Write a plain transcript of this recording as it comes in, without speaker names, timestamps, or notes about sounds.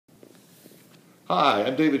Hi,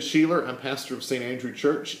 I'm David Shelor. I'm pastor of St. Andrew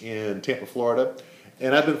Church in Tampa, Florida.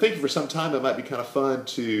 And I've been thinking for some time it might be kind of fun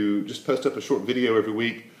to just post up a short video every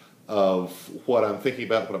week of what I'm thinking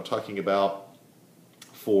about, what I'm talking about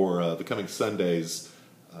for the coming Sunday's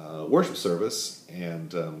worship service,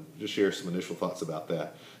 and just share some initial thoughts about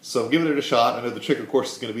that. So I'm giving it a shot. I know the trick, of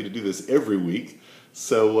course, is going to be to do this every week.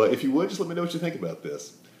 So if you would, just let me know what you think about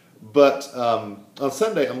this. But on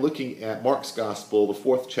Sunday, I'm looking at Mark's Gospel, the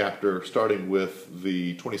 4th chapter, starting with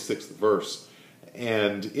the 26th verse.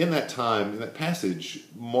 And in that time, in that passage,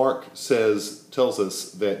 Mark tells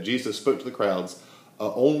us that Jesus spoke to the crowds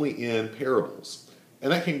only in parables.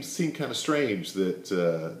 And that can seem kind of strange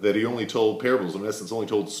that he only told parables, in essence, only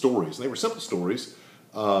told stories. And they were simple stories,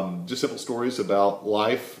 just simple stories about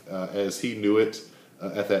life as he knew it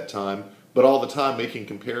at that time, but all the time making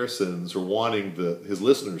comparisons or wanting his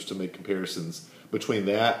listeners to make comparisons between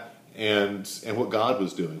that and what God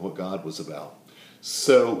was doing, what God was about.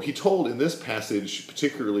 So he told in this passage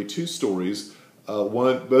particularly two stories.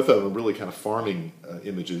 Both of them really kind of farming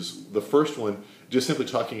images. The first one just simply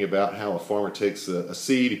talking about how a farmer takes a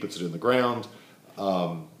seed, he puts it in the ground,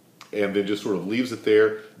 and then just sort of leaves it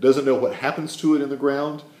there. Doesn't know what happens to it in the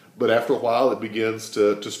ground, but after a while it begins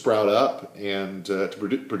to sprout up and to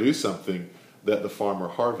produce something that the farmer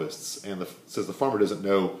harvests. And says the farmer doesn't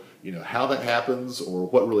know, how that happens or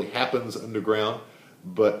what really happens underground,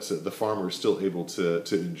 but the farmer is still able to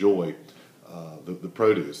enjoy the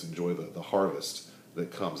produce, enjoy the harvest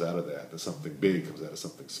that comes out of that something big comes out of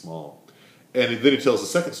something small. And then he tells a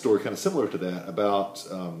second story kind of similar to that about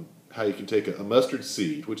how you can take a mustard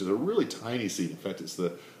seed, which is a really tiny seed. In fact, it's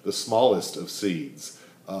the smallest of seeds,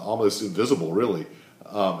 almost invisible really.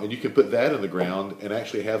 And you can put that in the ground and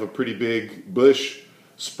actually have a pretty big bush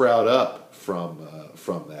sprout up from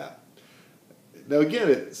that. Now again,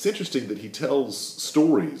 it's interesting that he tells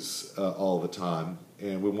stories all the time,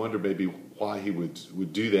 and we wonder maybe why he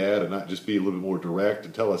would do that and not just be a little bit more direct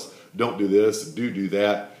and tell us, don't do this, do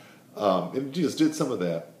that. And Jesus did some of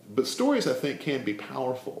that. But stories, I think, can be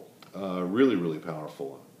powerful, really, really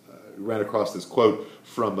powerful. Ran across this quote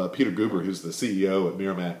from Peter Guber, who's the CEO at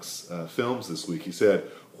Miramax Films this week. He said,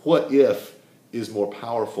 "What if is more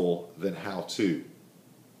powerful than how to?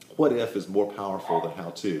 What if is more powerful than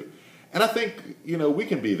how to?" And I think, we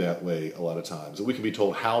can be that way a lot of times. We can be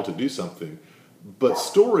told how to do something, but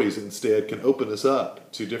stories instead can open us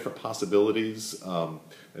up to different possibilities and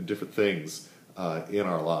different things in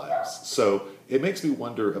our lives. So it makes me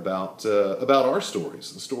wonder about our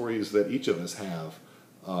stories, the stories that each of us have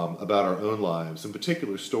about our own lives, in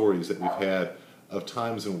particular stories that we've had of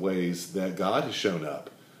times and ways that God has shown up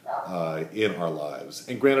in our lives.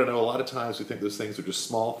 And granted, I know a lot of times we think those things are just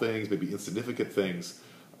small things, maybe insignificant things,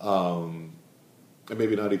 and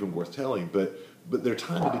maybe not even worth telling, but there are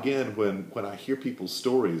time and again when I hear people's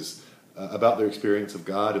stories about their experience of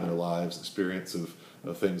God in their lives, experience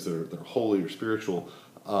of things that are holy or spiritual,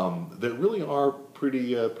 that really are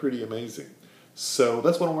pretty amazing. So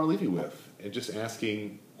that's what I want to leave you with, and just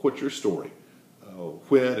asking, what's your story?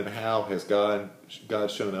 When and how has God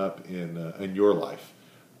shown up in your life?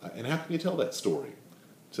 And how can you tell that story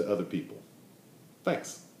to other people?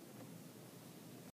 Thanks.